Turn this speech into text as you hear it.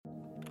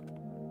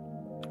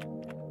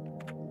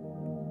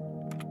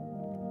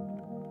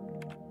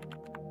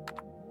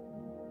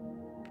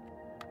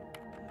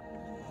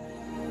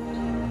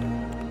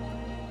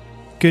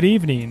Good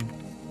evening,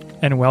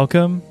 and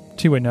welcome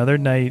to another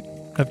night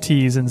of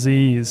T's and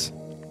Z's.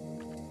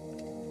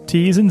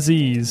 T's and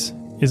Z's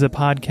is a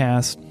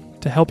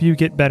podcast to help you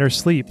get better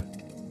sleep.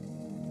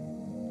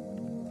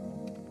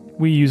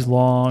 We use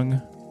long,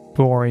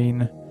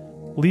 boring,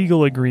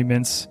 legal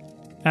agreements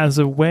as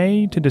a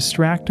way to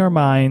distract our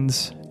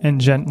minds and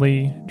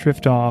gently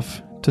drift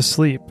off to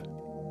sleep.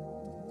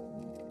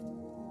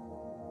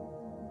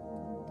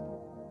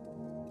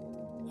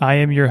 I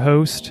am your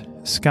host,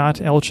 Scott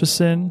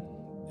Elchison,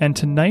 and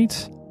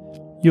tonight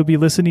you'll be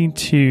listening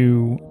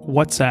to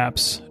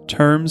WhatsApp's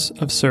Terms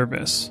of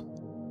Service.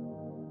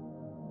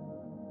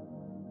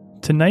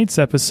 Tonight's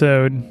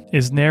episode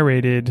is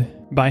narrated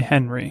by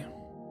Henry.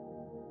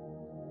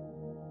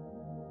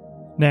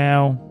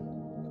 Now,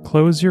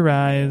 close your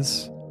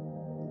eyes,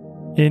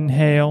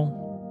 inhale,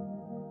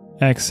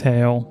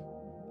 exhale,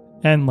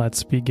 and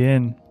let's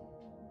begin.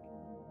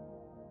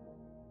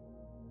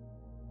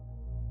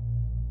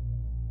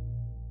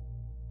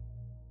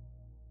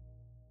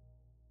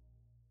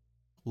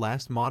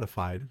 Last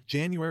modified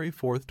January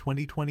 4th,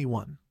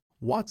 2021.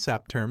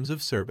 WhatsApp Terms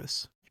of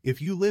Service.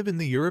 If you live in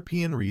the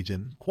European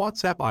region,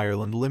 WhatsApp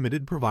Ireland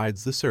Limited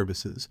provides the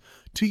services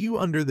to you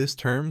under this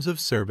Terms of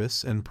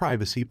Service and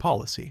Privacy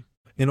Policy.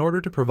 In order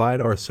to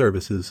provide our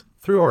services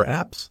through our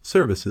apps,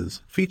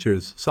 services,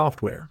 features,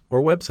 software,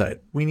 or website,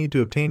 we need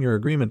to obtain your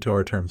agreement to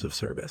our Terms of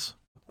Service.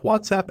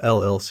 WhatsApp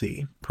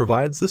LLC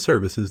provides the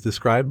services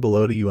described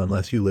below to you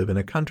unless you live in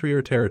a country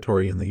or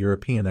territory in the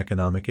European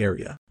Economic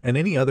Area, and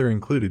any other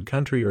included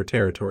country or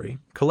territory,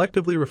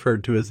 collectively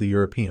referred to as the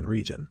European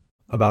region.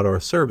 About our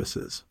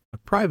services,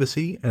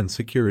 privacy and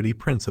security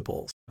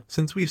principles.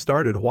 Since we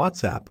started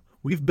WhatsApp,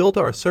 we've built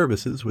our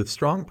services with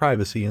strong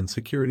privacy and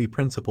security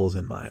principles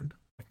in mind.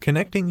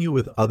 Connecting you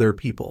with other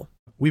people.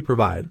 We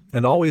provide,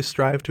 and always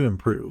strive to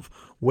improve,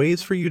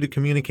 ways for you to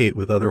communicate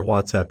with other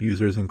WhatsApp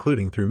users,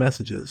 including through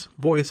messages,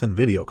 voice and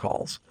video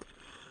calls,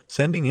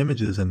 sending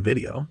images and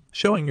video,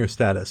 showing your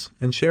status,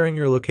 and sharing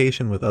your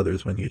location with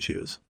others when you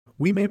choose.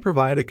 We may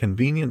provide a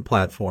convenient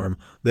platform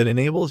that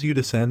enables you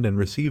to send and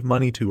receive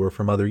money to or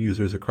from other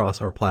users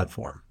across our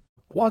platform.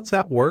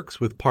 WhatsApp works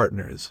with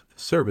partners,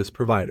 service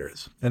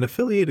providers, and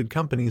affiliated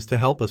companies to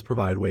help us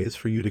provide ways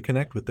for you to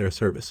connect with their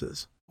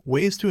services.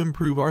 Ways to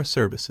improve our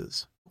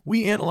services.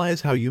 We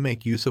analyze how you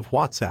make use of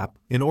WhatsApp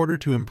in order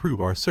to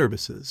improve our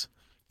services,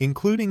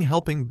 including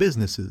helping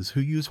businesses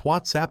who use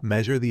WhatsApp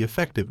measure the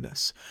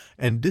effectiveness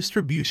and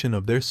distribution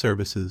of their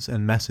services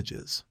and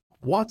messages.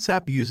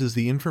 WhatsApp uses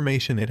the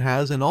information it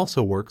has and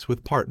also works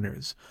with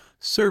partners,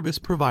 service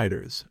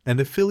providers, and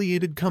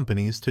affiliated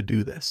companies to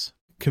do this.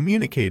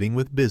 Communicating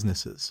with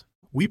businesses.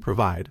 We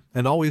provide,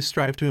 and always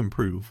strive to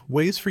improve,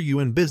 ways for you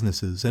and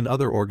businesses and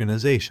other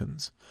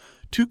organizations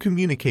to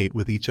communicate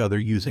with each other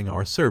using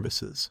our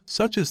services,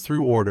 such as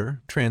through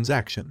order,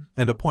 transaction,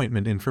 and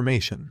appointment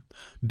information,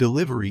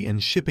 delivery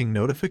and shipping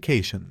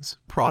notifications,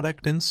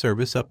 product and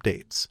service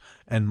updates,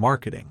 and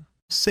marketing.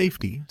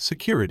 Safety,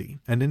 security,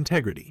 and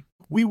integrity.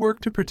 We work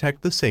to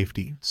protect the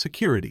safety,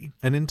 security,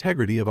 and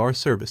integrity of our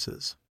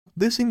services.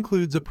 This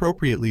includes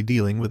appropriately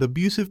dealing with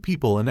abusive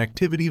people and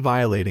activity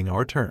violating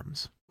our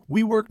terms.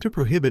 We work to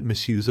prohibit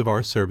misuse of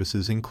our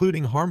services,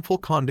 including harmful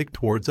conduct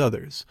towards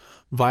others,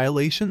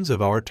 violations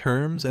of our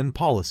terms and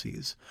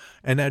policies,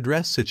 and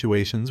address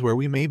situations where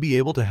we may be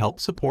able to help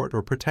support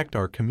or protect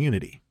our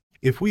community.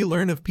 If we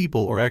learn of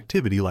people or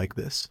activity like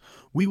this,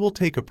 we will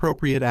take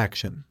appropriate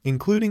action,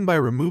 including by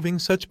removing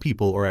such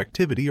people or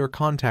activity or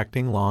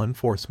contacting law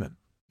enforcement.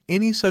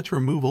 Any such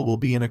removal will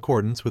be in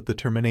accordance with the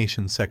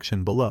termination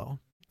section below.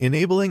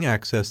 Enabling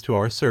access to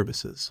our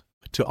services.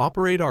 To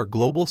operate our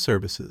global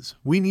services,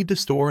 we need to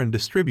store and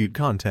distribute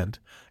content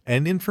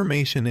and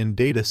information in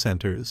data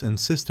centers and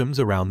systems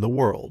around the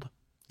world,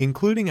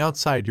 including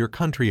outside your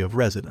country of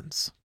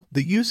residence.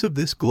 The use of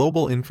this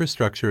global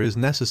infrastructure is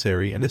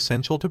necessary and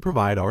essential to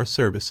provide our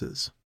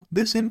services.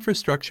 This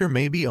infrastructure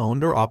may be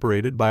owned or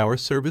operated by our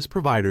service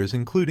providers,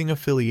 including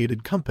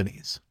affiliated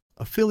companies.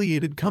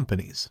 Affiliated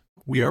companies.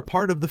 We are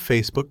part of the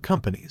Facebook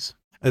companies.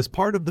 As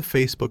part of the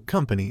Facebook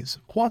companies,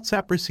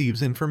 WhatsApp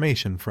receives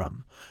information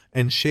from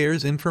and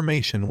shares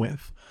information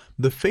with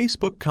the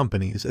Facebook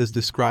companies as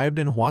described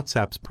in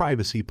WhatsApp's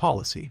privacy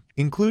policy,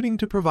 including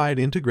to provide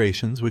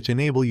integrations which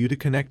enable you to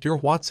connect your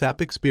WhatsApp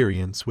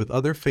experience with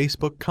other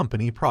Facebook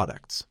company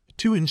products,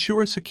 to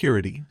ensure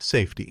security,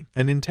 safety,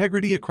 and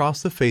integrity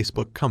across the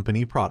Facebook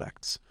company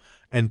products,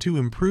 and to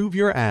improve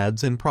your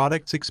ads and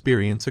products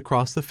experience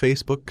across the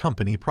Facebook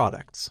company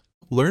products.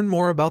 Learn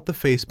more about the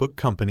Facebook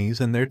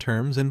companies and their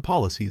terms and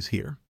policies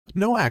here.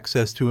 No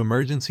access to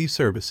emergency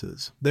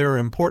services. There are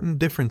important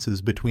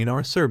differences between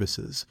our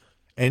services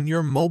and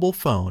your mobile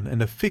phone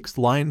and a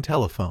fixed-line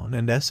telephone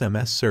and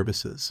SMS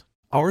services.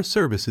 Our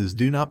services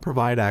do not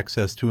provide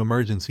access to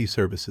emergency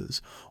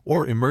services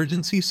or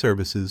emergency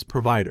services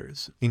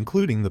providers,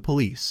 including the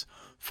police,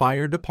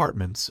 fire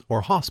departments,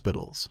 or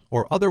hospitals,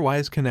 or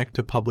otherwise connect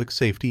to public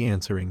safety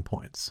answering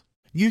points.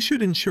 You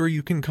should ensure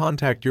you can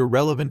contact your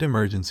relevant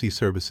emergency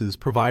services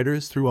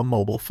providers through a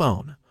mobile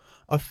phone,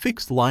 a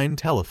fixed-line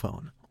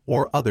telephone,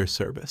 or other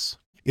service.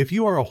 If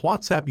you are a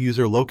WhatsApp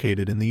user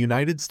located in the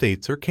United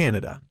States or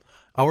Canada,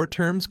 our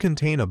terms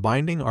contain a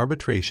binding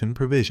arbitration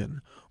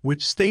provision,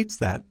 which states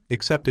that,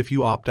 except if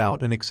you opt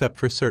out and except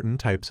for certain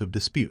types of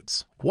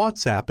disputes,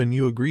 WhatsApp and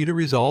you agree to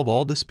resolve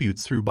all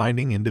disputes through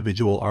binding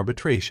individual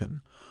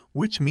arbitration,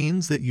 which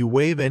means that you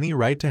waive any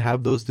right to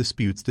have those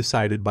disputes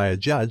decided by a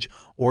judge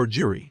or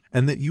jury,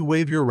 and that you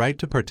waive your right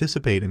to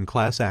participate in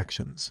class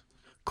actions,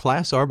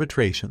 class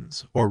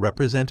arbitrations, or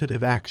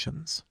representative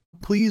actions.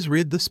 Please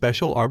read the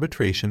special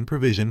arbitration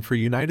provision for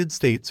United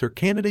States or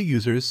Canada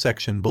users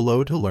section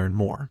below to learn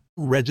more.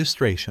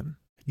 Registration.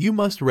 You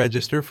must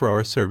register for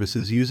our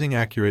services using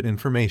accurate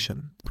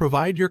information.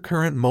 Provide your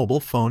current mobile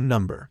phone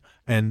number,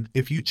 and,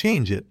 if you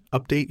change it,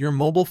 update your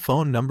mobile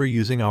phone number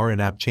using our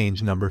in-app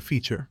change number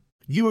feature.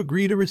 You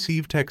agree to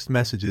receive text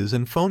messages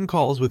and phone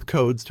calls with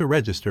codes to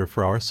register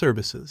for our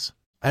services.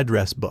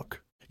 Address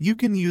book. You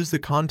can use the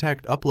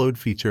contact upload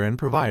feature and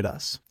provide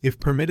us, if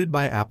permitted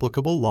by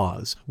applicable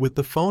laws, with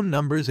the phone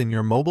numbers in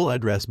your mobile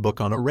address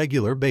book on a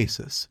regular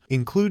basis,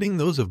 including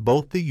those of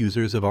both the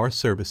users of our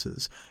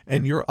services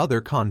and your other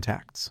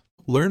contacts.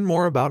 Learn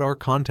more about our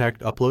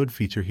contact upload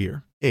feature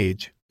here.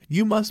 Age.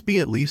 You must be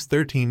at least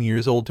 13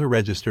 years old to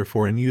register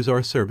for and use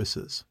our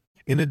services.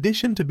 In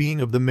addition to being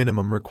of the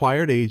minimum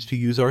required age to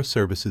use our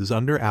services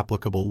under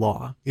applicable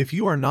law, if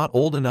you are not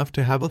old enough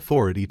to have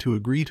authority to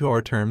agree to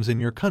our terms in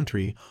your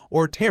country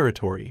or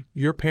territory,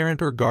 your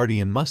parent or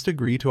guardian must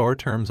agree to our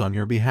terms on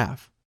your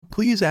behalf.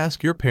 Please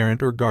ask your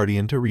parent or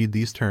guardian to read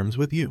these terms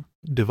with you.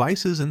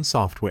 Devices and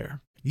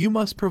software. You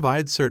must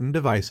provide certain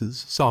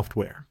devices,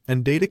 software,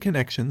 and data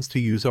connections to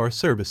use our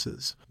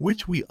services,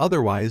 which we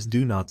otherwise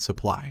do not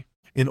supply.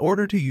 In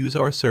order to use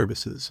our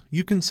services,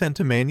 you consent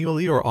to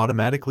manually or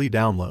automatically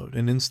download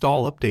and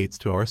install updates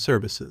to our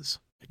services.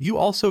 You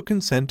also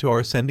consent to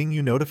our sending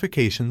you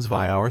notifications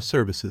via our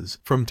services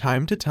from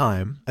time to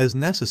time as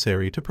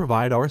necessary to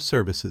provide our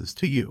services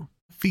to you.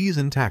 Fees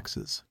and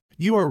taxes.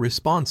 You are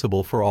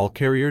responsible for all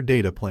carrier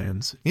data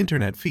plans,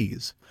 internet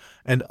fees,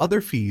 and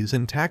other fees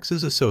and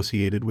taxes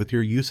associated with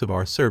your use of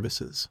our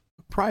services.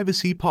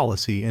 Privacy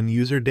policy and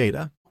user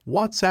data.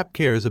 WhatsApp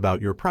cares about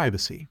your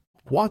privacy.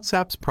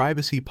 WhatsApp's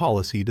privacy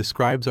policy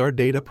describes our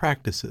data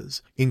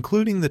practices,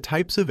 including the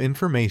types of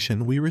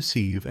information we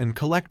receive and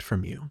collect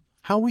from you,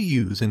 how we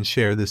use and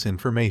share this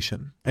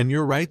information, and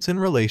your rights in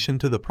relation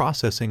to the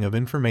processing of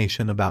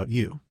information about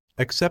you.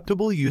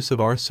 Acceptable use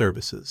of our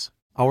services.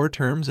 Our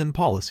terms and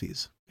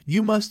policies.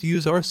 You must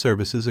use our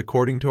services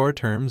according to our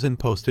terms and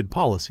posted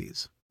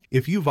policies.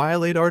 If you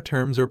violate our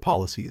terms or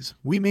policies,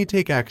 we may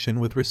take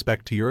action with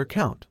respect to your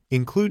account,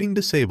 including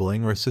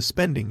disabling or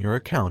suspending your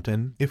account,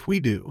 and, if we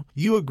do,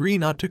 you agree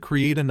not to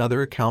create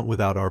another account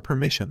without our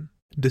permission.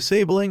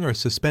 Disabling or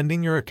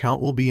suspending your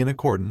account will be in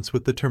accordance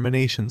with the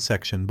termination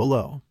section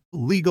below.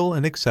 Legal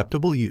and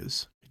acceptable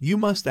use. You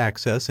must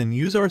access and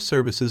use our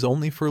services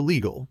only for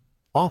legal,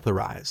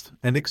 authorized,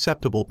 and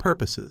acceptable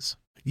purposes.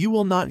 You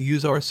will not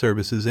use our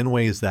services in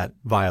ways that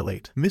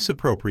violate,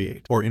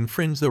 misappropriate, or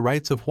infringe the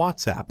rights of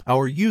WhatsApp,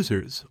 our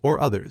users,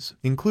 or others,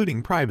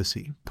 including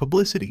privacy,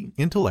 publicity,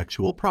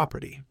 intellectual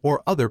property,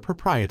 or other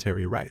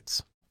proprietary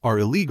rights. Are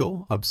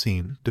illegal,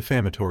 obscene,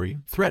 defamatory,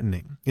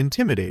 threatening,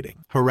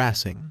 intimidating,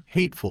 harassing,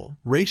 hateful,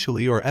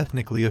 racially or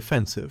ethnically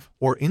offensive,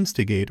 or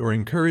instigate or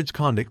encourage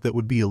conduct that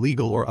would be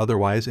illegal or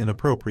otherwise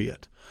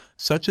inappropriate,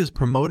 such as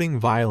promoting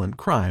violent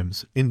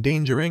crimes,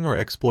 endangering or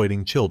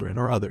exploiting children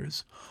or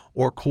others,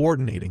 or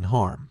coordinating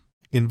harm.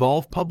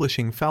 Involve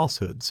publishing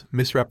falsehoods,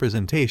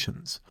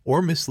 misrepresentations,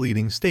 or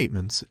misleading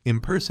statements,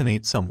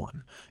 impersonate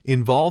someone.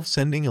 Involve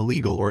sending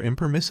illegal or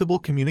impermissible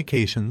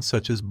communications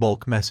such as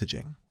bulk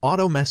messaging,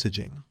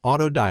 auto-messaging,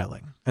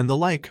 auto-dialing, and the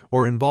like,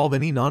 or involve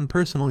any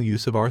non-personal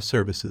use of our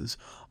services,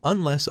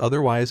 unless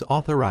otherwise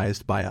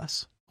authorized by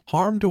us.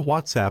 Harm to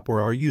WhatsApp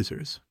or our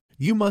users.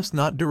 You must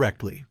not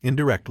directly,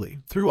 indirectly,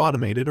 through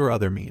automated or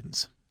other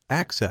means,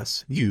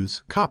 access,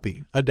 use,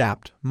 copy,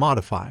 adapt,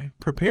 modify,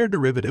 prepare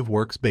derivative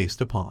works based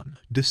upon,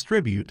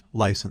 distribute,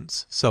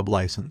 license,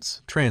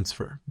 sublicense,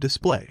 transfer,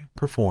 display,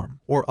 perform,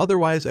 or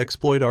otherwise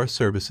exploit our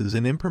services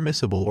in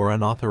impermissible or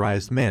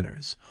unauthorized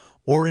manners,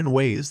 or in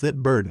ways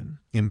that burden,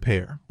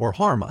 impair, or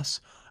harm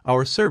us,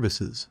 our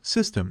services,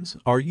 systems,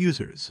 our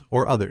users,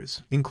 or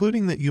others,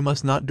 including that you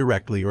must not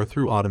directly or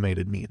through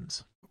automated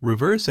means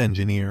reverse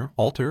engineer,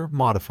 alter,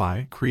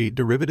 modify, create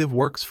derivative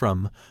works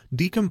from,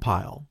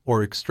 decompile,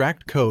 or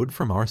extract code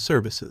from our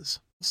services,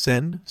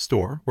 send,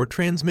 store, or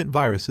transmit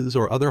viruses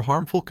or other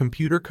harmful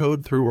computer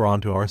code through or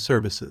onto our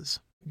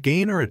services,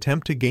 gain or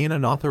attempt to gain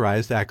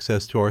unauthorized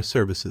access to our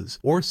services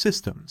or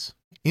systems,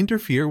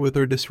 interfere with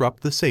or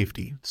disrupt the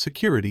safety,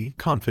 security,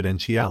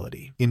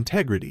 confidentiality,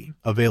 integrity,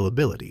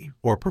 availability,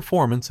 or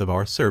performance of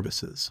our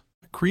services,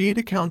 create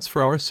accounts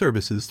for our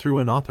services through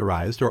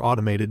unauthorized or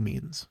automated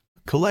means,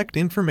 collect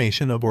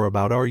information of or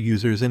about our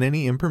users in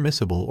any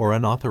impermissible or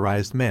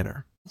unauthorized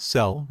manner,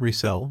 sell,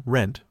 resell,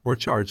 rent, or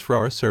charge for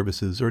our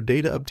services or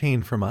data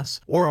obtained from us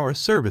or our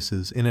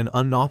services in an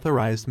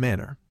unauthorized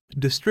manner,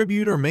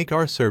 distribute or make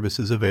our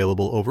services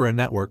available over a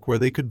network where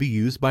they could be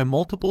used by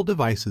multiple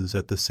devices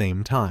at the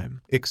same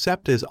time,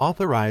 except as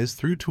authorized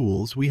through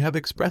tools we have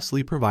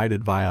expressly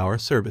provided via our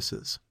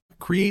services.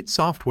 Create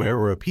software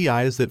or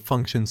APIs that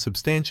function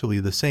substantially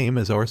the same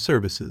as our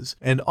services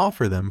and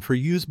offer them for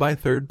use by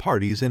third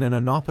parties in an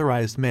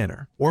unauthorized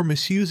manner, or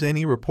misuse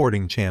any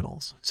reporting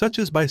channels, such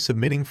as by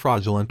submitting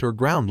fraudulent or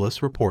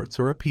groundless reports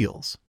or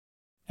appeals.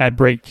 Ad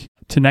break.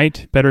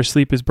 Tonight, Better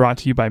Sleep is brought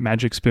to you by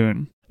Magic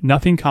Spoon.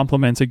 Nothing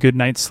complements a good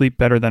night's sleep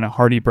better than a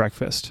hearty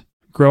breakfast.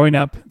 Growing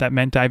up, that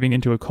meant diving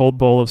into a cold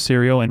bowl of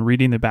cereal and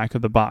reading the back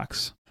of the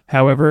box.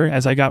 However,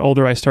 as I got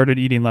older, I started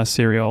eating less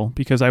cereal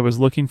because I was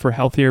looking for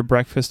healthier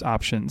breakfast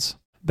options.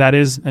 That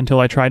is, until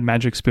I tried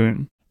Magic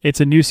Spoon.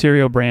 It's a new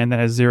cereal brand that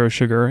has 0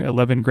 sugar,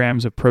 11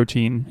 grams of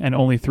protein, and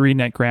only 3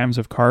 net grams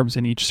of carbs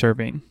in each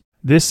serving.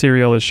 This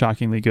cereal is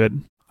shockingly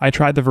good. I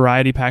tried the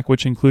variety pack,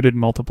 which included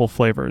multiple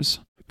flavors: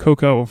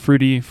 cocoa,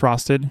 fruity,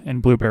 frosted,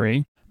 and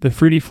blueberry. The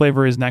fruity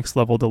flavor is next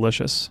level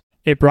delicious.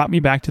 It brought me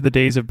back to the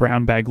days of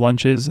brown bag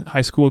lunches,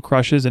 high school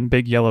crushes, and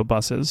big yellow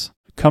buses.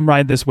 Come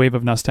ride this wave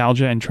of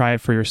nostalgia and try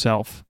it for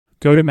yourself.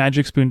 Go to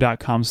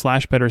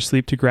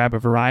magicspoon.com/bettersleep to grab a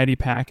variety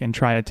pack and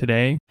try it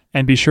today.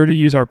 And be sure to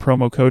use our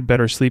promo code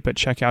BETTERSLEEP at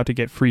checkout to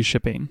get free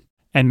shipping.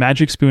 And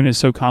Magic Spoon is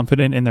so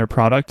confident in their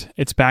product,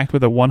 it's backed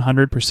with a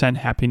 100%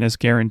 happiness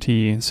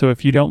guarantee. So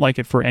if you don't like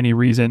it for any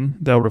reason,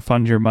 they'll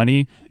refund your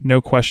money, no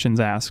questions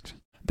asked.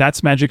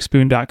 That's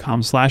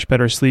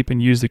magicspoon.com/bettersleep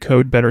and use the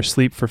code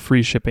BETTERSLEEP for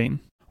free shipping.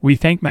 We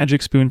thank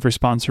Magic Spoon for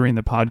sponsoring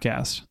the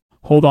podcast.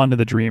 Hold on to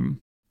the dream.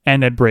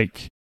 And at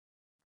break.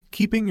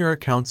 Keeping your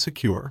account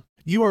secure.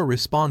 You are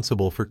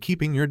responsible for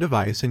keeping your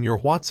device and your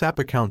WhatsApp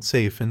account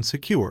safe and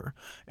secure,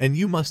 and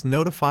you must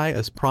notify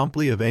us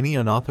promptly of any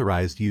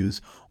unauthorized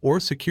use or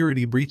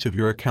security breach of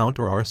your account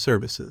or our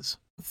services.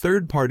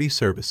 Third-party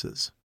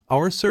services.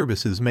 Our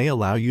services may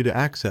allow you to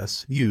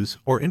access, use,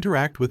 or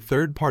interact with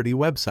third-party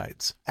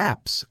websites,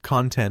 apps,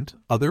 content,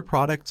 other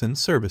products and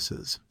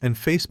services, and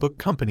Facebook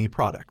company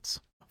products.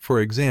 For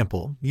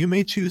example, you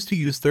may choose to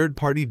use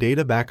third-party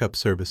data backup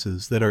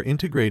services that are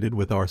integrated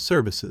with our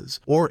services,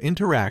 or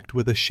interact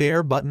with a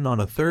share button on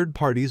a third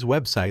party's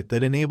website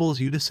that enables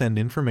you to send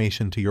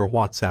information to your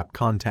WhatsApp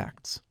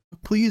contacts.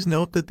 Please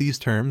note that these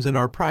terms in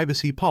our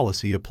privacy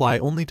policy apply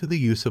only to the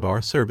use of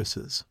our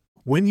services.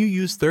 When you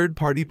use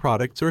third-party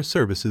products or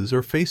services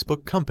or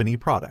Facebook company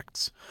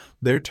products,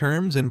 their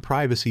terms and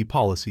privacy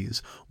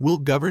policies will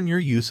govern your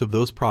use of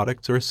those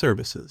products or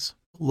services.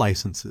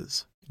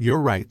 Licenses.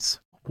 Your rights.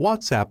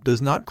 WhatsApp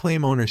does not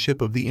claim ownership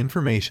of the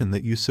information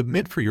that you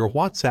submit for your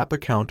WhatsApp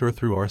account or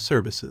through our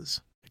services.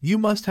 You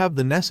must have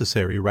the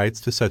necessary rights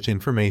to such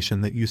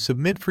information that you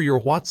submit for your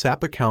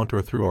WhatsApp account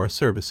or through our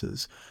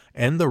services,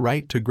 and the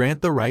right to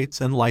grant the rights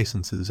and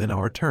licenses in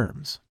our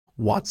terms.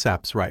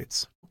 WhatsApp's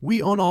rights.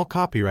 We own all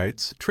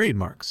copyrights,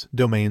 trademarks,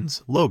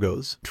 domains,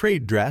 logos,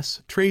 trade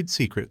dress, trade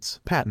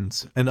secrets,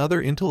 patents, and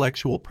other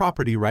intellectual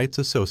property rights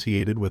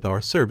associated with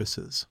our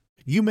services.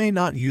 You may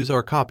not use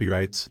our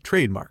copyrights,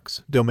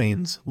 trademarks,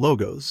 domains,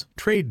 logos,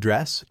 trade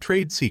dress,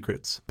 trade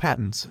secrets,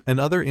 patents, and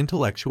other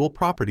intellectual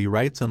property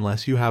rights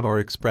unless you have our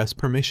express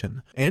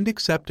permission and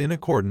accept in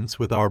accordance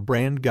with our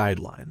brand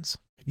guidelines.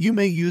 You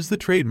may use the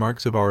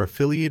trademarks of our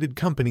affiliated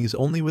companies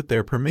only with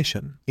their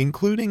permission,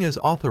 including as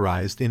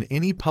authorized in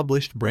any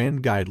published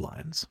brand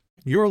guidelines.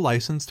 Your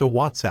license to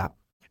WhatsApp.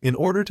 In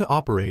order to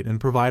operate and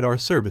provide our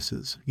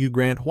services, you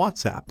grant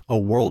WhatsApp a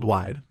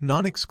worldwide,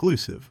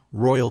 non-exclusive,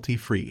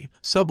 royalty-free,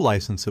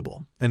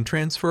 sub-licensable, and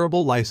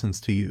transferable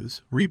license to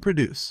use,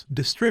 reproduce,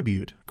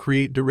 distribute,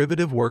 create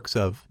derivative works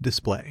of,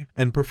 display,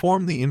 and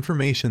perform the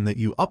information that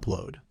you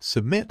upload,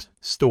 submit,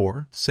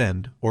 store,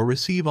 send, or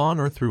receive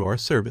on or through our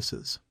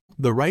services.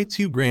 The rights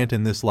you grant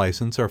in this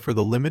license are for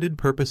the limited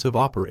purpose of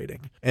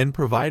operating and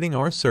providing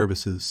our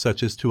services,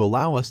 such as to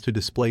allow us to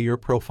display your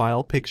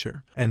profile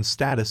picture and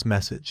status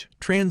message,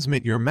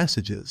 transmit your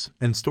messages,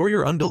 and store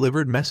your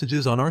undelivered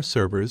messages on our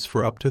servers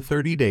for up to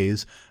 30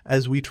 days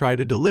as we try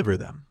to deliver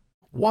them.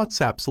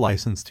 WhatsApp's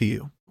license to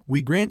you.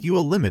 We grant you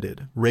a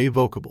limited,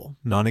 revocable,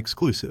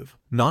 non-exclusive,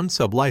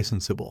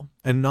 non-sublicensable,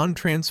 and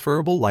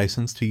non-transferable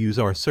license to use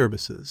our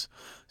services,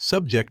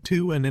 subject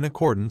to and in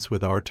accordance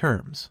with our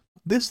terms.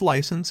 This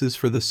license is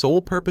for the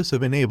sole purpose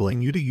of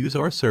enabling you to use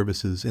our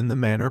services in the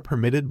manner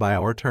permitted by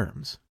our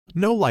terms.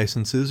 No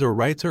licenses or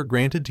rights are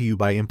granted to you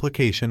by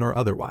implication or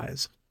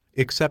otherwise,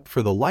 except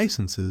for the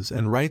licenses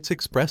and rights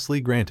expressly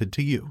granted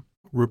to you.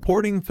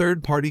 Reporting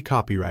third-party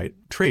copyright,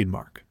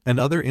 trademark, and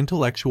other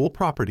intellectual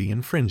property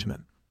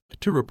infringement.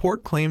 To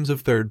report claims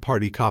of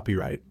third-party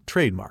copyright,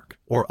 trademark,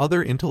 or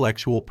other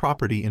intellectual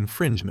property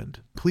infringement,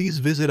 please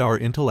visit our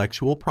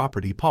intellectual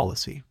property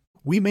policy.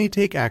 We may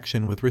take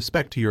action with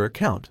respect to your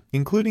account,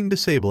 including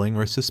disabling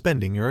or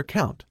suspending your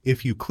account,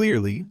 if you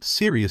clearly,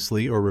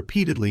 seriously, or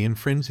repeatedly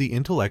infringe the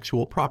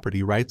intellectual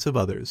property rights of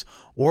others,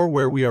 or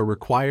where we are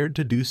required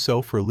to do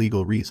so for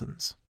legal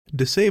reasons.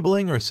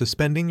 Disabling or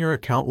suspending your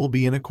account will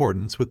be in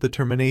accordance with the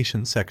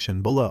termination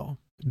section below.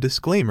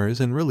 Disclaimers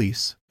and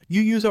release.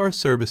 You use our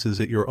services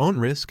at your own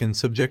risk and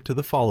subject to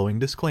the following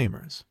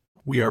disclaimers.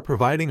 We are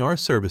providing our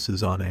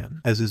services on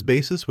an as-is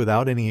basis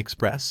without any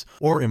express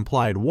or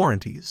implied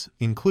warranties,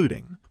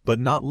 including, but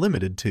not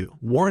limited to,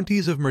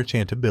 warranties of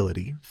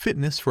merchantability,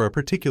 fitness for a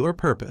particular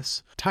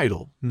purpose,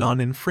 title,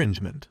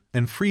 non-infringement,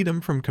 and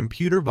freedom from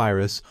computer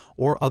virus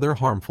or other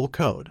harmful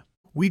code.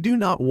 We do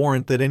not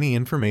warrant that any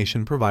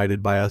information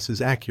provided by us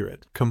is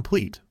accurate,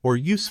 complete, or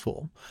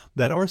useful,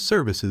 that our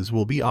services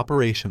will be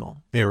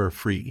operational,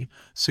 error-free,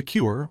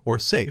 secure, or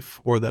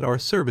safe, or that our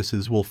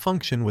services will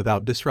function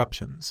without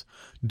disruptions,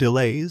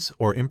 delays,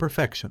 or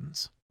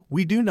imperfections.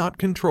 We do not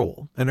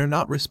control and are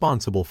not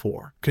responsible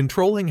for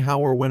controlling how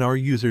or when our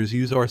users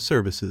use our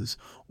services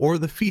or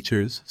the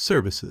features,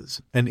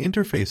 services, and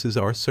interfaces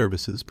our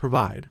services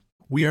provide.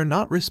 We are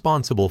not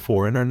responsible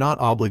for and are not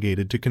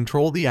obligated to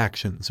control the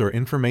actions or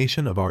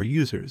information of our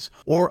users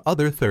or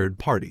other third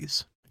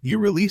parties. You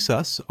release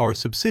us, our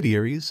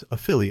subsidiaries,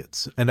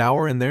 affiliates, and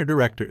our and their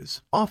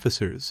directors,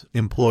 officers,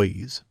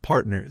 employees,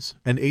 partners,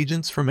 and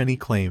agents from any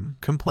claim,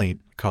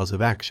 complaint, cause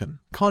of action,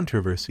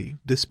 controversy,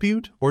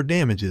 dispute, or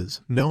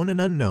damages, known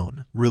and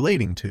unknown,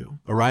 relating to,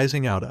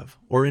 arising out of,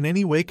 or in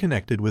any way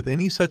connected with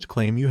any such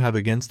claim you have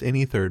against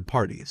any third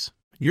parties.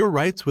 Your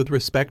rights with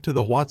respect to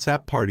the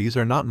WhatsApp parties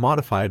are not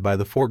modified by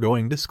the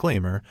foregoing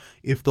disclaimer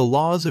if the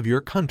laws of your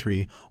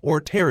country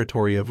or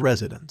territory of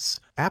residence,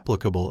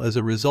 applicable as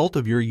a result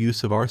of your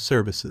use of our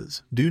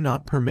services, do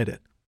not permit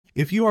it.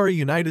 If you are a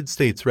United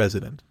States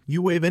resident,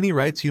 you waive any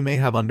rights you may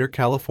have under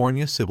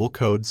California Civil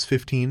Codes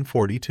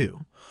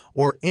 1542,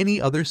 or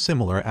any other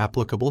similar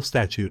applicable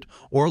statute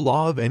or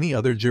law of any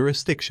other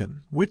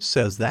jurisdiction, which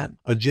says that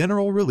a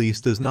general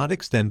release does not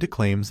extend to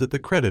claims that the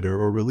creditor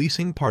or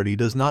releasing party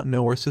does not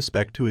know or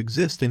suspect to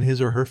exist in his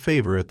or her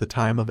favor at the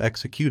time of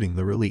executing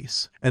the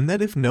release, and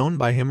that if known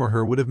by him or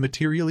her would have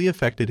materially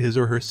affected his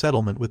or her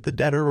settlement with the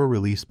debtor or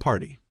released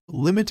party.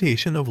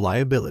 Limitation of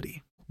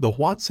liability. The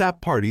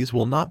WhatsApp parties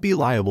will not be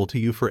liable to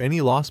you for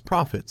any lost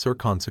profits or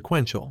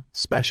consequential,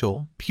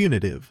 special,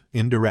 punitive,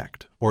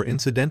 indirect, or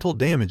incidental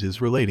damages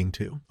relating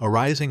to,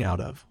 arising out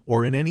of,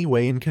 or in any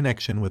way in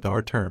connection with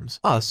our terms,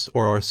 us,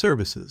 or our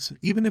services,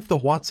 even if the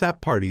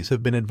WhatsApp parties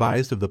have been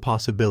advised of the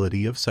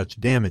possibility of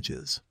such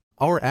damages.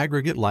 Our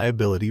aggregate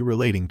liability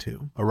relating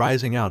to,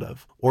 arising out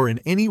of, or in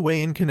any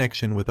way in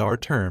connection with our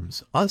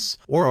terms, us,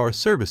 or our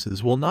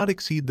services will not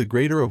exceed the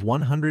greater of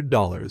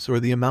 $100 or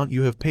the amount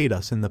you have paid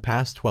us in the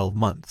past 12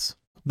 months.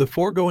 The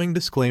foregoing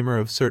disclaimer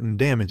of certain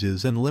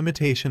damages and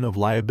limitation of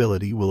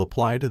liability will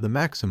apply to the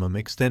maximum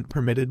extent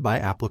permitted by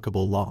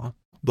applicable law.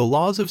 The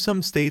laws of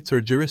some states or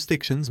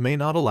jurisdictions may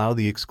not allow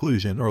the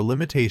exclusion or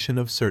limitation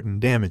of certain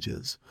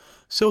damages,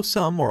 so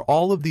some or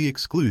all of the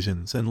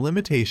exclusions and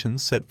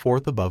limitations set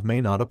forth above may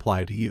not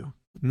apply to you.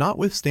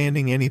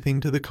 Notwithstanding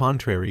anything to the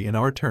contrary in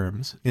our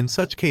terms, in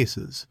such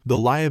cases, the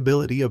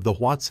liability of the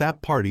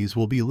WhatsApp parties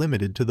will be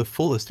limited to the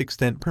fullest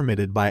extent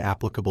permitted by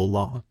applicable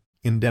law.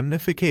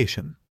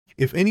 Indemnification.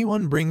 If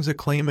anyone brings a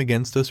claim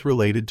against us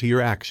related to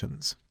your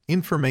actions,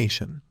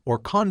 information, or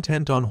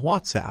content on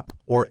WhatsApp,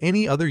 or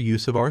any other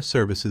use of our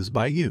services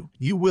by you,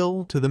 you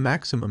will, to the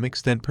maximum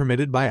extent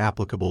permitted by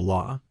applicable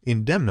law,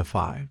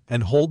 indemnify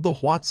and hold the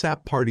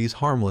WhatsApp parties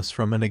harmless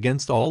from and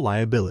against all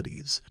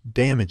liabilities,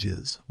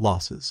 damages,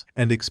 losses,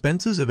 and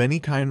expenses of any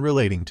kind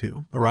relating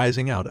to,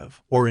 arising out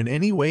of, or in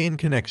any way in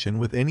connection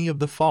with any of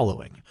the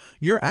following: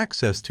 your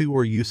access to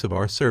or use of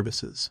our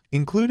services,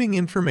 including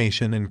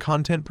information and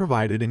content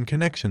provided in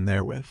connection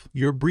therewith,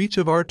 your breach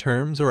of our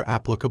terms or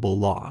applicable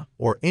law,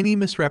 or any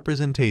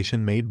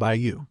misrepresentation made by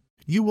you.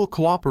 You will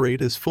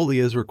cooperate as fully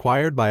as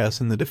required by us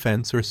in the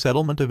defense or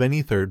settlement of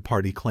any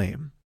third-party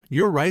claim.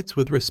 Your rights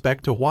with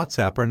respect to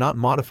WhatsApp are not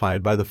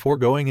modified by the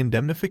foregoing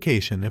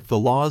indemnification if the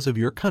laws of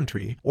your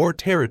country or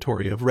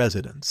territory of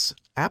residence,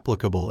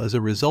 applicable as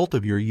a result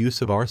of your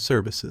use of our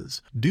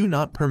services, do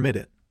not permit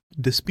it.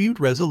 Dispute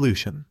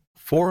resolution,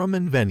 forum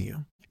and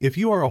venue. If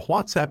you are a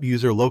WhatsApp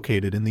user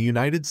located in the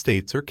United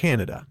States or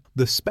Canada,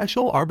 the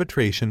Special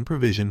Arbitration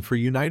Provision for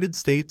United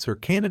States or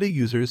Canada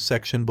Users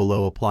section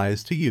below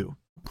applies to you.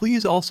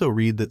 Please also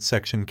read that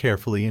section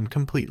carefully and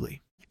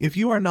completely. If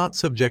you are not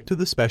subject to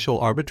the Special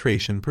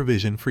Arbitration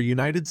Provision for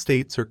United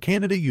States or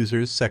Canada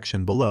Users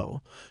section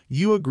below,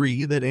 you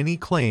agree that any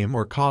claim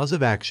or cause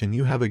of action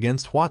you have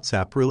against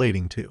WhatsApp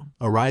relating to,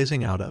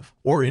 arising out of,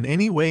 or in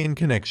any way in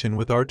connection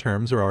with our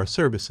terms or our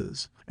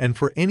services, and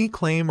for any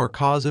claim or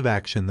cause of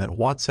action that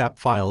WhatsApp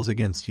files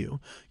against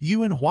you,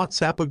 you and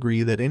WhatsApp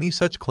agree that any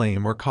such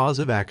claim or cause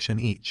of action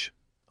each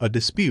a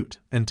dispute,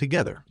 and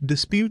together,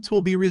 disputes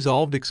will be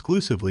resolved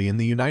exclusively in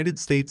the United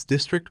States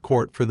District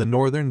Court for the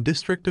Northern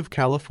District of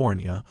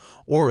California,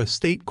 or a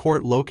state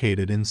court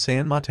located in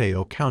San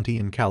Mateo County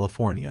in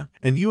California,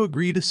 and you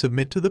agree to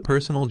submit to the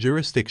personal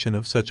jurisdiction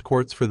of such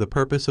courts for the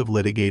purpose of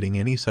litigating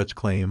any such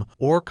claim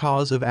or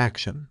cause of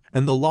action,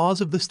 and the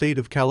laws of the state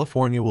of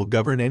California will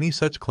govern any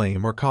such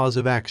claim or cause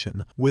of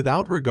action,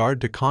 without regard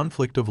to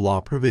conflict of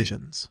law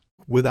provisions.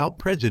 Without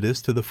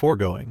prejudice to the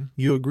foregoing,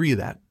 you agree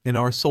that, in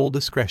our sole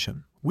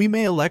discretion, We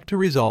may elect to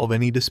resolve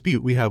any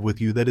dispute we have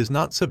with you that is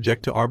not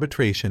subject to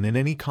arbitration in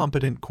any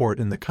competent court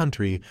in the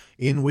country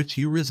in which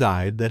you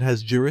reside that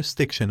has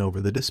jurisdiction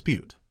over the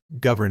dispute.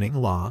 Governing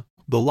law.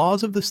 The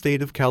laws of the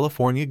state of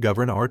California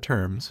govern our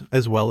terms,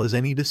 as well as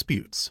any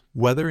disputes,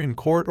 whether in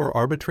court or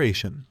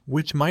arbitration,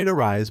 which might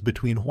arise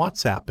between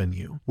WhatsApp and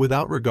you,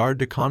 without regard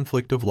to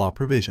conflict of law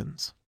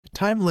provisions.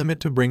 Time limit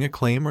to bring a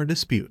claim or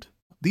dispute.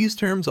 These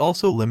terms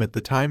also limit the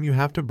time you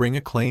have to bring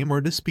a claim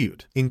or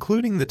dispute,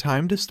 including the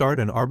time to start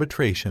an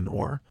arbitration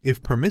or,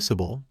 if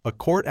permissible, a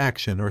court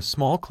action or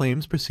small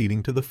claims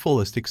proceeding to the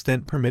fullest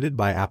extent permitted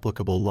by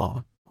applicable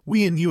law.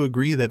 We and you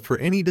agree that for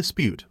any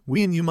dispute,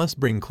 we and you must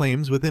bring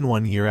claims within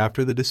 1 year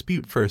after the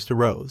dispute first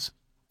arose.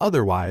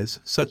 Otherwise,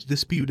 such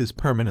dispute is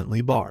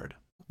permanently barred.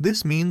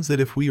 This means that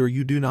if we or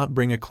you do not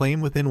bring a claim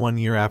within 1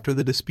 year after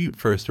the dispute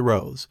first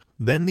arose,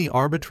 then the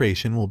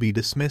arbitration will be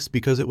dismissed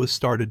because it was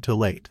started too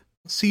late.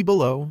 See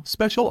below,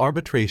 Special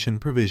Arbitration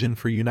Provision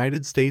for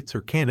United States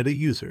or Canada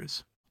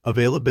users.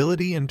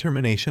 Availability and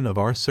termination of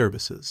our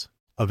services.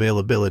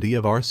 Availability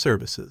of our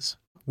services.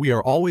 We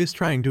are always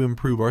trying to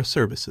improve our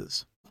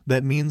services.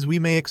 That means we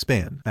may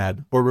expand,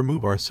 add, or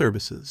remove our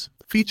services,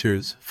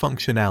 features,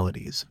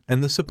 functionalities,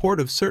 and the support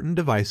of certain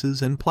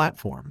devices and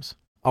platforms.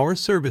 Our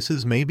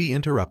services may be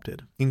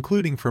interrupted,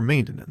 including for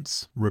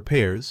maintenance,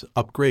 repairs,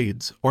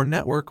 upgrades, or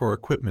network or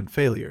equipment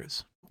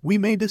failures. We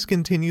may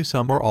discontinue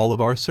some or all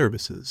of our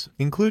services,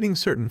 including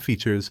certain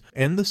features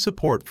and the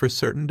support for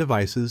certain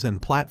devices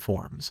and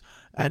platforms,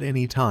 at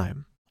any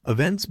time.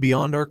 Events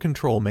beyond our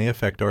control may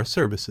affect our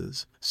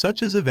services,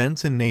 such as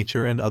events in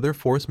nature and other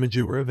force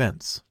majeure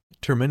events.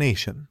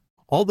 Termination.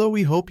 Although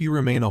we hope you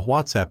remain a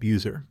WhatsApp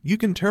user, you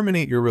can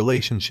terminate your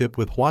relationship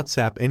with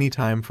WhatsApp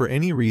anytime for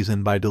any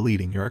reason by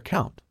deleting your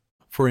account.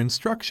 For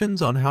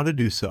instructions on how to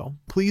do so,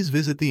 please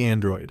visit the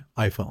Android,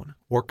 iPhone,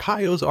 or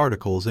iOS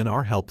articles in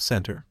our Help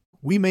Center.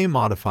 We may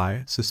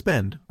modify,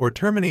 suspend, or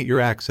terminate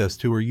your access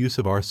to or use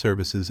of our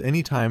services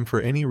anytime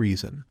for any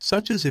reason,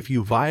 such as if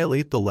you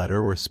violate the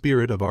letter or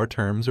spirit of our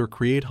terms or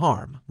create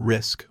harm,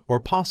 risk,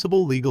 or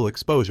possible legal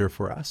exposure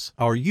for us,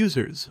 our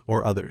users,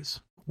 or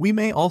others. We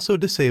may also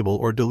disable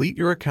or delete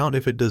your account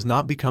if it does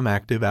not become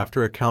active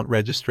after account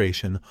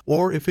registration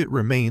or if it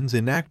remains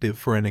inactive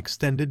for an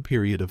extended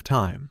period of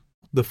time.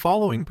 The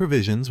following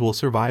provisions will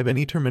survive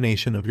any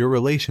termination of your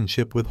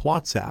relationship with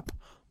WhatsApp: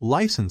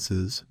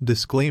 licenses,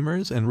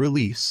 disclaimers and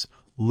release,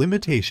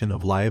 limitation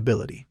of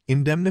liability,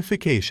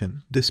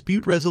 indemnification,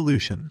 dispute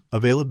resolution,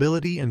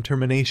 availability and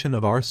termination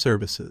of our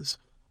services,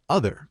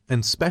 other,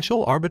 and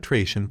special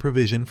arbitration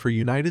provision for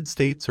United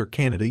States or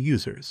Canada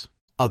users.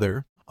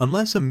 Other.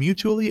 Unless a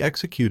mutually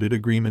executed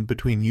agreement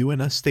between you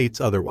and us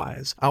states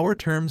otherwise, our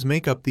terms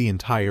make up the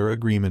entire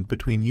agreement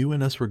between you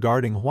and us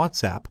regarding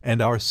WhatsApp and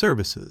our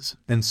services,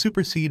 and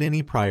supersede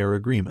any prior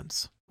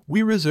agreements.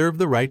 We reserve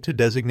the right to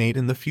designate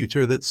in the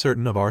future that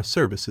certain of our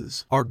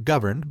services are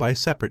governed by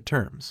separate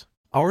terms.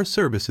 Our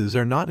services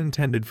are not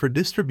intended for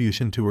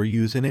distribution to or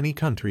use in any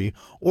country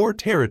or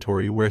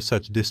territory where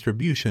such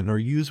distribution or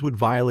use would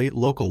violate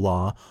local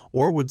law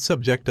or would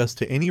subject us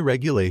to any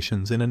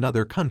regulations in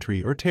another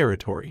country or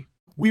territory.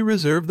 We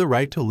reserve the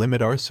right to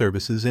limit our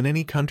services in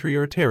any country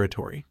or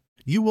territory.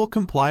 You will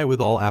comply with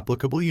all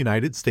applicable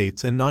United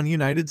States and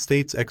non-United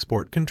States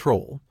export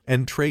control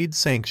and trade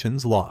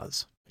sanctions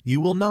laws. You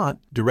will not,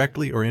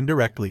 directly or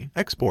indirectly,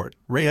 export,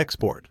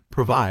 re-export,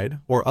 provide,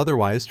 or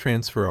otherwise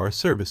transfer our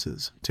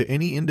services to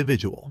any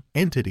individual,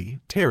 entity,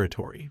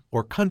 territory,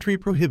 or country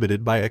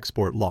prohibited by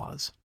export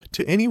laws,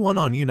 to anyone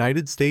on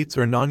United States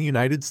or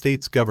non-United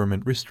States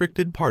government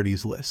restricted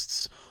parties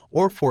lists,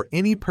 or for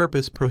any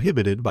purpose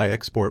prohibited by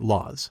export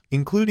laws,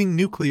 including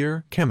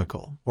nuclear,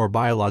 chemical, or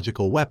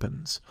biological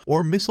weapons,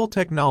 or missile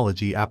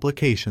technology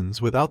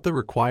applications without the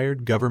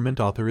required government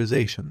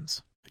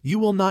authorizations. You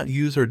will not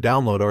use or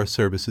download our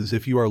services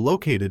if you are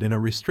located in a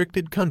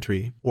restricted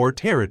country or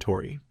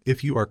territory,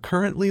 if you are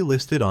currently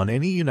listed on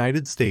any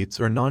United States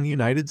or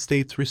non-United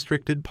States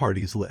restricted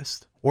parties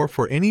list, or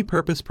for any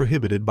purpose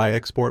prohibited by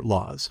export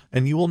laws,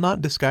 and you will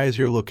not disguise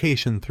your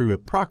location through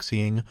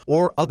proxying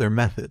or other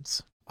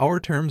methods. Our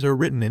terms are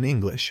written in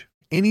English.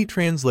 Any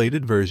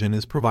translated version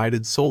is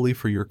provided solely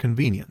for your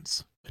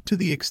convenience. To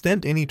the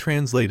extent any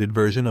translated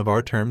version of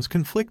our terms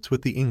conflicts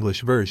with the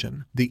English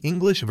version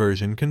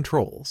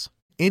controls.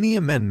 Any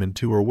amendment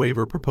to or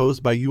waiver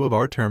proposed by you of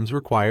our terms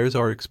requires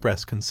our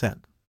express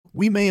consent.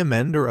 We may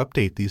amend or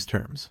update these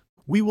terms.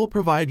 We will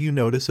provide you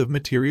notice of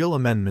material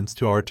amendments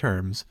to our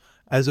terms,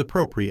 as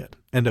appropriate,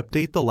 and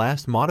update the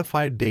last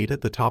modified date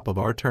at the top of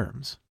our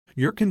terms.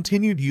 Your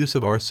continued use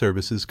of our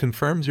services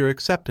confirms your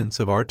acceptance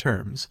of our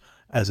terms,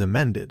 as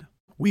amended.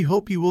 We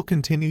hope you will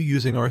continue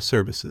using our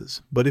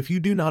services, but if you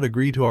do not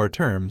agree to our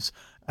terms,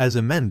 as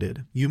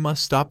amended, you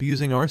must stop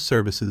using our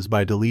services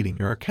by deleting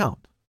your account.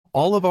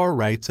 All of our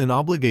rights and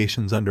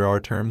obligations under our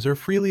terms are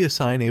freely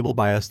assignable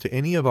by us to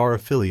any of our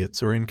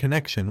affiliates or in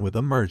connection with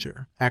a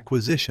merger,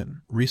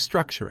 acquisition,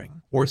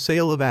 restructuring, or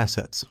sale of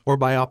assets, or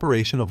by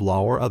operation of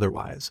law or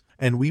otherwise,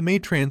 and we may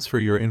transfer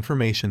your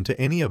information to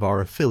any of our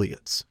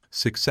affiliates,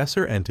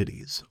 successor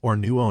entities, or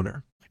new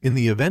owner. In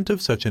the event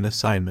of such an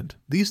assignment,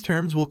 these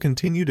terms will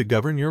continue to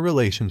govern your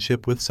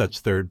relationship with such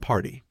third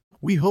party.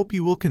 We hope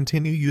you will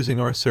continue using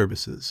our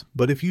services,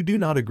 but if you do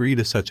not agree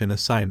to such an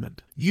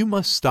assignment, you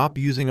must stop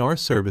using our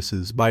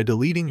services by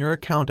deleting your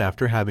account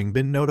after having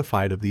been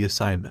notified of the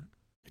assignment.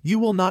 You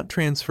will not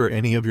transfer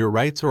any of your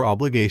rights or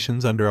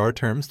obligations under our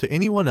terms to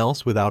anyone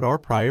else without our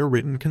prior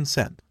written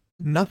consent.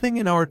 Nothing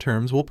in our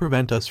terms will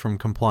prevent us from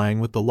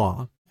complying with the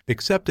law,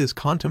 except as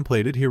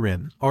contemplated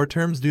herein. Our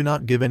terms do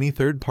not give any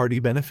third-party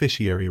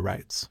beneficiary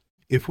rights.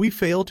 If we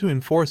fail to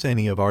enforce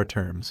any of our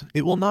terms,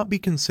 it will not be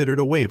considered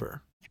a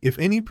waiver. If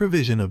any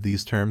provision of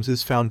these terms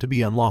is found to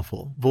be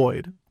unlawful,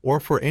 void, or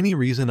for any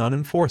reason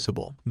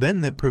unenforceable, then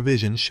that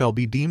provision shall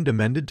be deemed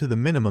amended to the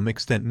minimum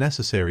extent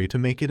necessary to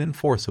make it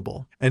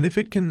enforceable, and if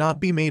it cannot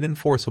be made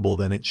enforceable,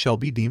 then it shall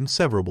be deemed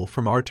severable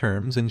from our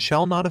terms and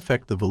shall not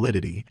affect the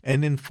validity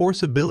and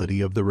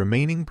enforceability of the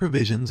remaining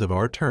provisions of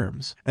our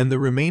terms, and the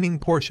remaining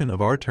portion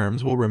of our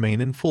terms will remain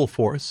in full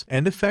force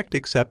and effect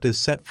except as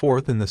set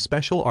forth in the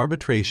special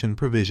arbitration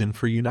provision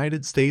for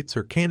United States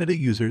or Canada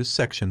users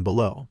section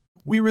below.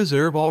 We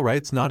reserve all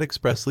rights not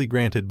expressly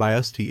granted by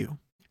us to you.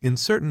 In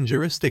certain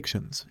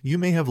jurisdictions, you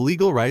may have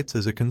legal rights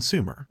as a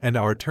consumer, and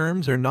our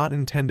terms are not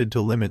intended to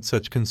limit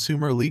such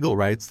consumer legal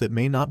rights that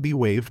may not be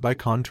waived by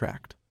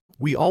contract.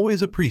 We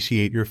always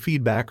appreciate your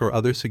feedback or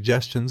other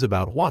suggestions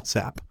about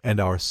WhatsApp and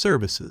our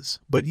services,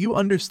 but you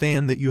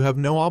understand that you have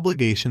no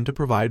obligation to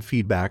provide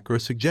feedback or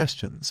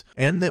suggestions,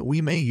 and that we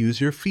may use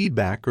your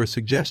feedback or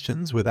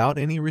suggestions without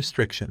any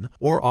restriction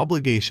or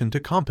obligation to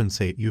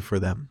compensate you for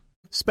them.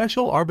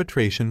 Special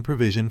arbitration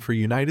provision for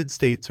United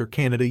States or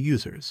Canada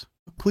users.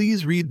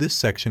 Please read this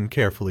section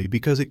carefully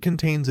because it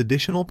contains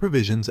additional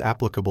provisions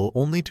applicable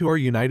only to our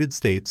United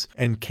States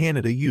and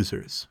Canada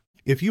users.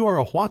 If you are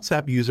a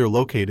WhatsApp user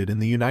located in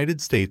the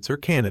United States or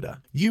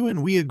Canada, you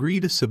and we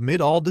agree to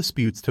submit all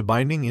disputes to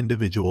binding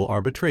individual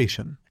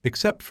arbitration,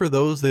 except for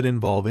those that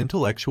involve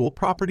intellectual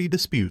property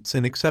disputes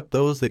and except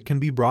those that can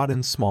be brought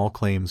in small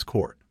claims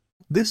court.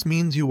 This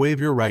means you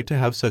waive your right to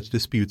have such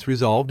disputes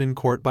resolved in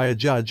court by a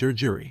judge or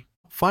jury.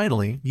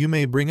 Finally, you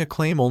may bring a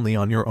claim only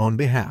on your own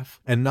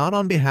behalf, and not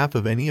on behalf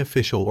of any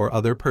official or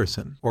other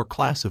person or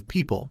class of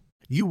people.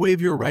 You waive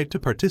your right to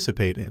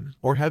participate in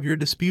or have your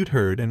dispute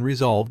heard and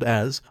resolved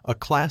as a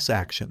class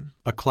action,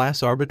 a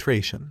class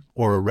arbitration,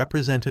 or a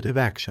representative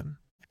action.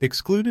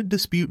 Excluded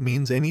dispute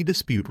means any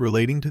dispute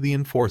relating to the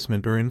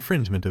enforcement or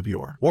infringement of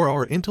your or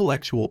our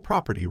intellectual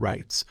property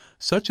rights,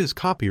 such as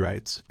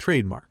copyrights,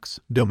 trademarks,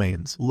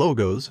 domains,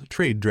 logos,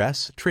 trade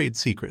dress, trade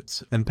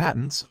secrets, and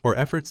patents, or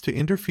efforts to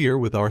interfere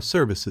with our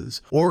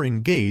services or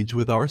engage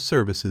with our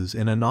services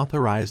in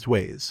unauthorized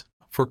ways.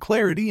 For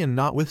clarity and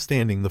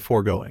notwithstanding the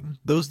foregoing,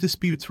 those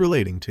disputes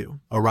relating to,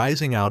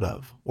 arising out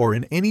of, or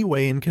in any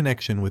way in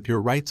connection with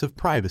your rights of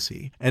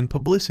privacy and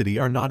publicity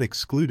are not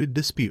excluded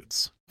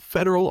disputes.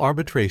 Federal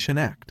Arbitration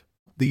Act.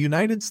 The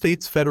United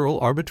States Federal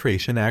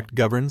Arbitration Act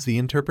governs the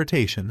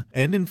interpretation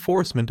and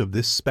enforcement of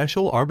this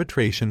special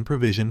arbitration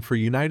provision for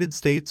United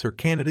States or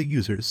Canada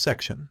users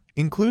section,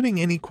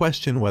 including any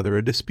question whether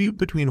a dispute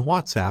between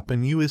WhatsApp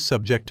and you is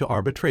subject to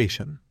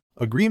arbitration.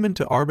 Agreement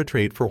to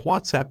arbitrate for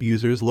WhatsApp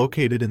users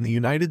located in the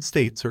United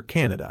States or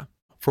Canada.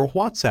 For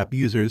WhatsApp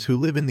users who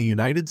live in the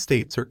United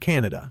States or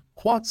Canada,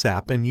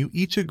 WhatsApp and you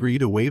each agree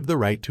to waive the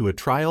right to a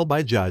trial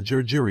by judge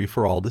or jury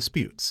for all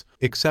disputes,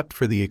 except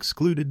for the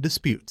excluded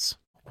disputes.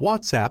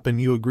 WhatsApp and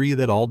you agree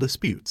that all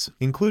disputes,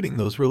 including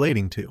those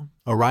relating to,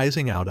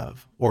 arising out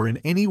of, or in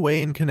any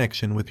way in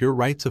connection with your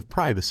rights of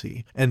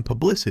privacy and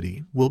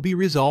publicity, will be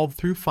resolved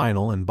through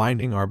final and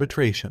binding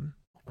arbitration.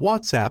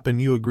 WhatsApp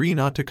and you agree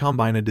not to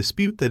combine a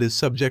dispute that is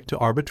subject to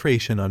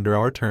arbitration under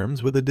our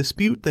terms with a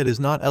dispute that is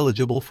not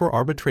eligible for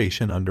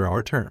arbitration under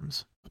our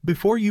terms.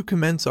 Before you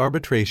commence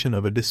arbitration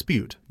of a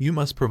dispute, you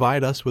must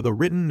provide us with a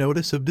written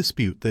notice of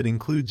dispute that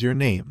includes your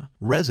name,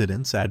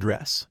 residence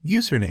address,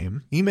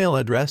 username, email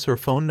address or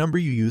phone number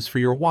you use for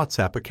your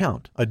WhatsApp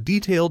account, a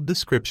detailed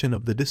description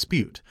of the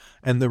dispute,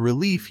 and the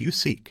relief you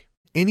seek.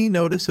 Any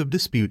notice of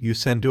dispute you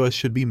send to us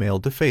should be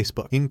mailed to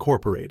Facebook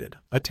Incorporated.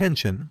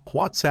 Attention,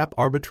 WhatsApp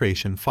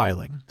arbitration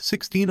filing,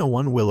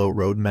 1601 Willow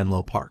Road,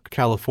 Menlo Park,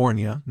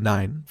 California,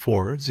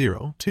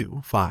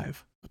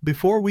 94025.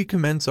 Before we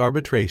commence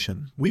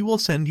arbitration, we will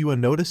send you a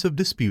notice of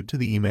dispute to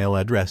the email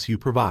address you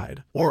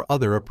provide, or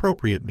other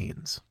appropriate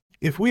means.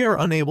 If we are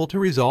unable to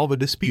resolve a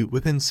dispute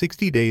within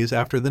 60 days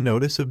after the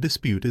notice of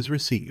dispute is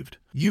received,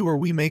 you or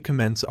we may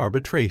commence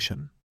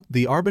arbitration.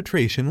 The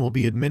arbitration will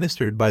be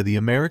administered by the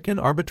American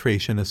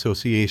Arbitration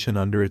Association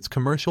under its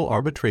commercial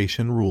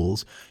arbitration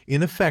rules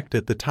in effect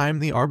at the time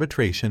the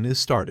arbitration is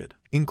started,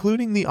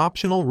 including the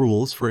optional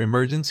rules for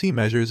emergency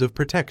measures of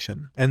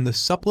protection and the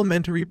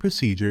supplementary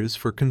procedures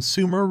for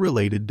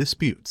consumer-related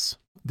disputes.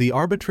 The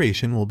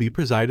arbitration will be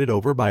presided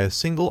over by a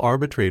single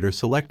arbitrator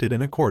selected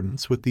in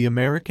accordance with the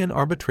American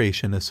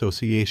Arbitration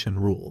Association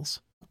rules.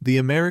 The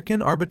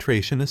American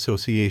Arbitration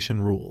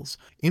Association rules,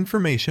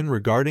 information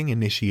regarding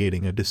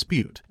initiating a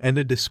dispute, and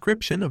a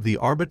description of the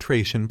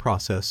arbitration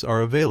process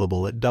are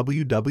available at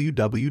www.adir.org.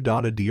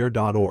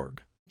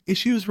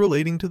 Issues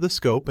relating to the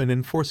scope and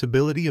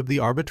enforceability of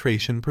the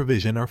arbitration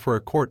provision are for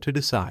a court to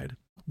decide.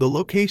 The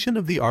location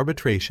of the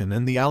arbitration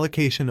and the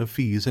allocation of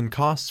fees and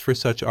costs for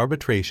such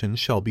arbitration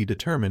shall be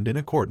determined in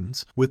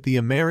accordance with the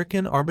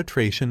American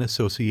Arbitration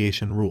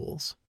Association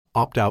rules.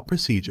 Opt-out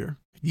procedure.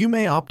 You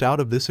may opt out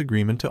of this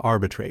agreement to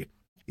arbitrate.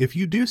 If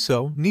you do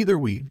so, neither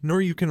we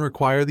nor you can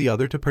require the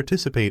other to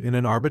participate in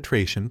an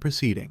arbitration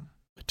proceeding.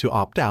 To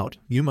opt out,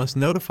 you must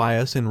notify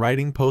us in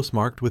writing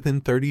postmarked within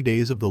 30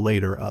 days of the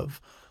later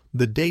of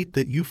the date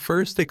that you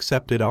first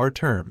accepted our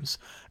terms,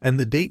 and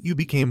the date you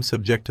became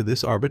subject to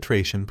this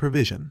arbitration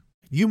provision.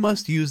 You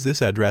must use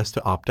this address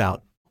to opt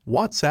out.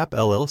 WhatsApp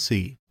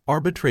LLC,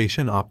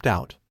 Arbitration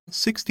Opt-out,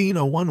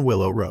 1601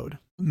 Willow Road,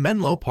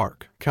 Menlo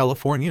Park,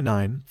 California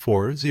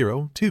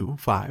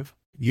 94025,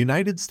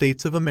 United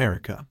States of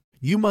America.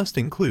 You must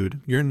include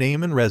your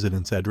name and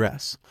residence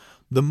address,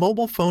 the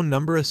mobile phone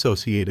number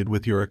associated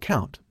with your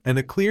account, and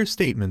a clear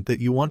statement that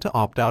you want to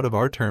opt out of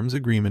our terms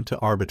agreement to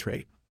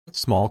arbitrate.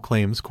 Small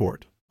Claims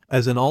Court.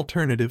 As an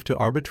alternative to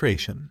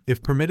arbitration,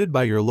 if permitted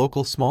by your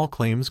local small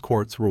claims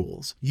court's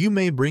rules, you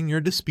may bring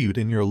your dispute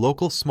in your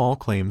local small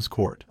claims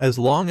court, as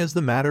long as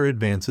the matter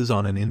advances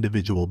on an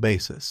individual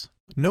basis.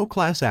 No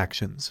class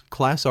actions,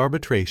 class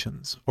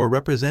arbitrations, or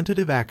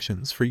representative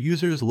actions for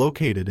users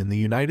located in the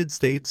United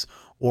States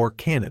or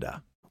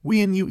Canada.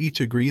 We and you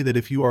each agree that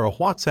if you are a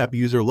WhatsApp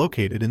user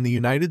located in the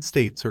United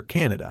States or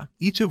Canada,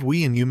 each of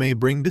we and you may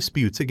bring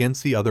disputes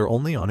against the other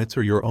only on its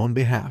or your own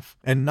behalf,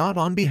 and not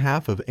on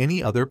behalf of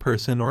any other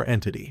person or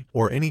entity,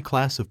 or any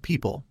class of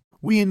people.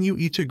 We and you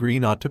each agree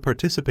not to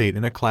participate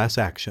in a class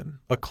action,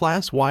 a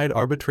class-wide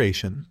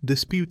arbitration,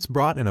 disputes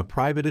brought in a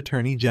private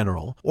attorney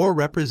general or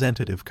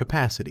representative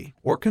capacity,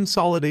 or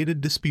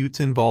consolidated disputes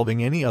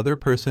involving any other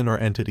person or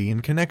entity in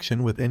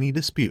connection with any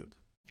dispute.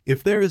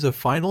 If there is a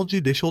final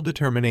judicial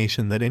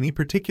determination that any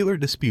particular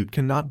dispute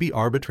cannot be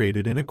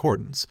arbitrated in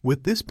accordance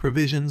with this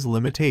provision's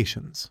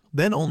limitations,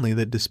 then only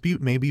that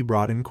dispute may be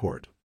brought in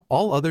court.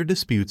 All other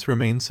disputes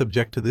remain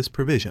subject to this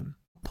provision.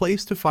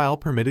 Place to file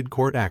permitted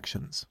court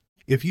actions.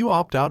 If you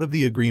opt out of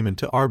the agreement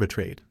to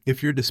arbitrate,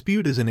 if your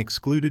dispute is an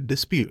excluded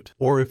dispute,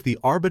 or if the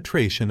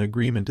arbitration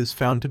agreement is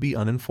found to be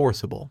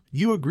unenforceable,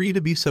 you agree to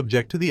be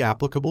subject to the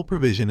applicable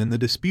provision in the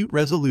dispute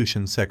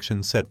resolution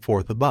section set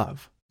forth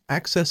above.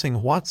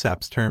 Accessing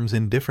WhatsApp's terms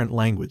in different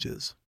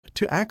languages.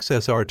 To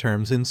access our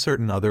terms in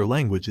certain other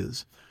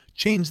languages,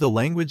 change the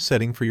language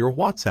setting for your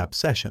WhatsApp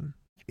session.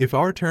 If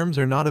our terms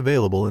are not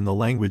available in the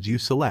language you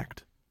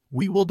select,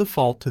 we will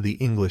default to the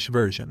English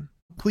version.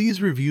 Please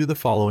review the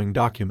following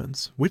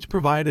documents, which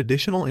provide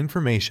additional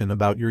information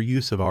about your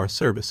use of our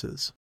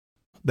services.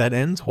 That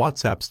ends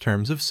WhatsApp's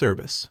terms of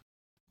service.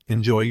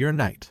 Enjoy your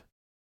night.